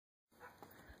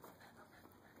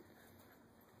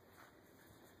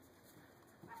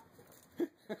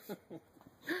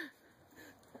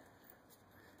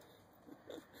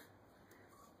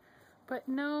But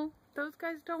no, those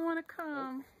guys don't want to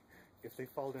come. If they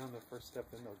fall down the first step,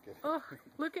 then they'll get it. Oh,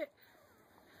 look at...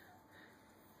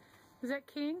 Is that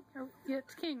King? Or, yeah,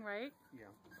 it's King, right? Yeah.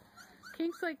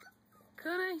 King's like,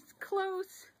 he's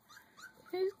close.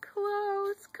 He's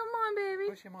close. Come on, baby.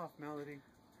 Push him off, Melody.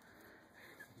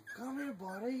 Come here,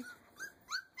 buddy.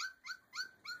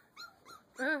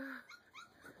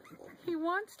 He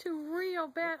wants to real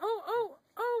bad. Oh,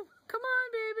 come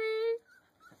on, baby.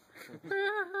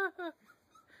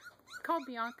 Call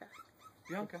Bianca.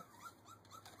 Bianca.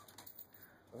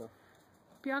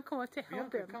 Bianca wants to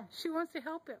help him. Come. She wants to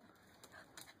help him.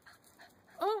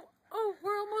 Oh,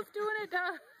 we're almost doing it.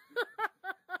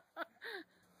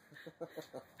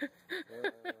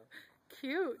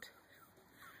 Cute.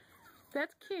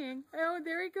 That's King. Oh,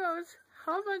 there he goes.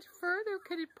 How much further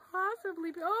could it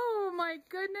possibly be? Oh my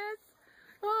goodness.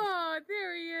 Oh,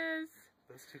 there he is.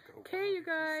 Those two go. Okay, you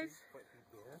guys.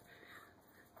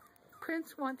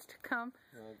 Prince wants to come.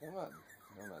 No, come on.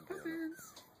 I'm not doing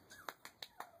Puppins.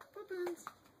 Puppins.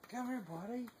 it. Come here,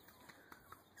 buddy.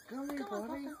 Come here,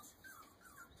 buddy.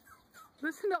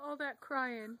 Listen to all that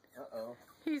crying. Uh-oh.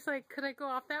 He's like, could I go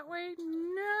off that way?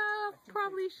 No,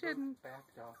 probably shouldn't.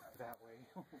 Backed off that way.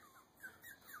 Come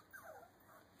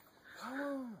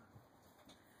on.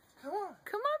 Come on.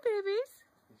 Come on, babies.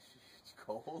 She's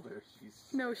cold or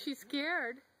she's... No, she's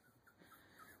scared.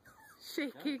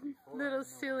 Shaking, little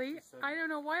silly. I don't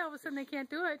know why all of a sudden they can't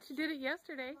do it. She did it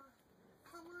yesterday.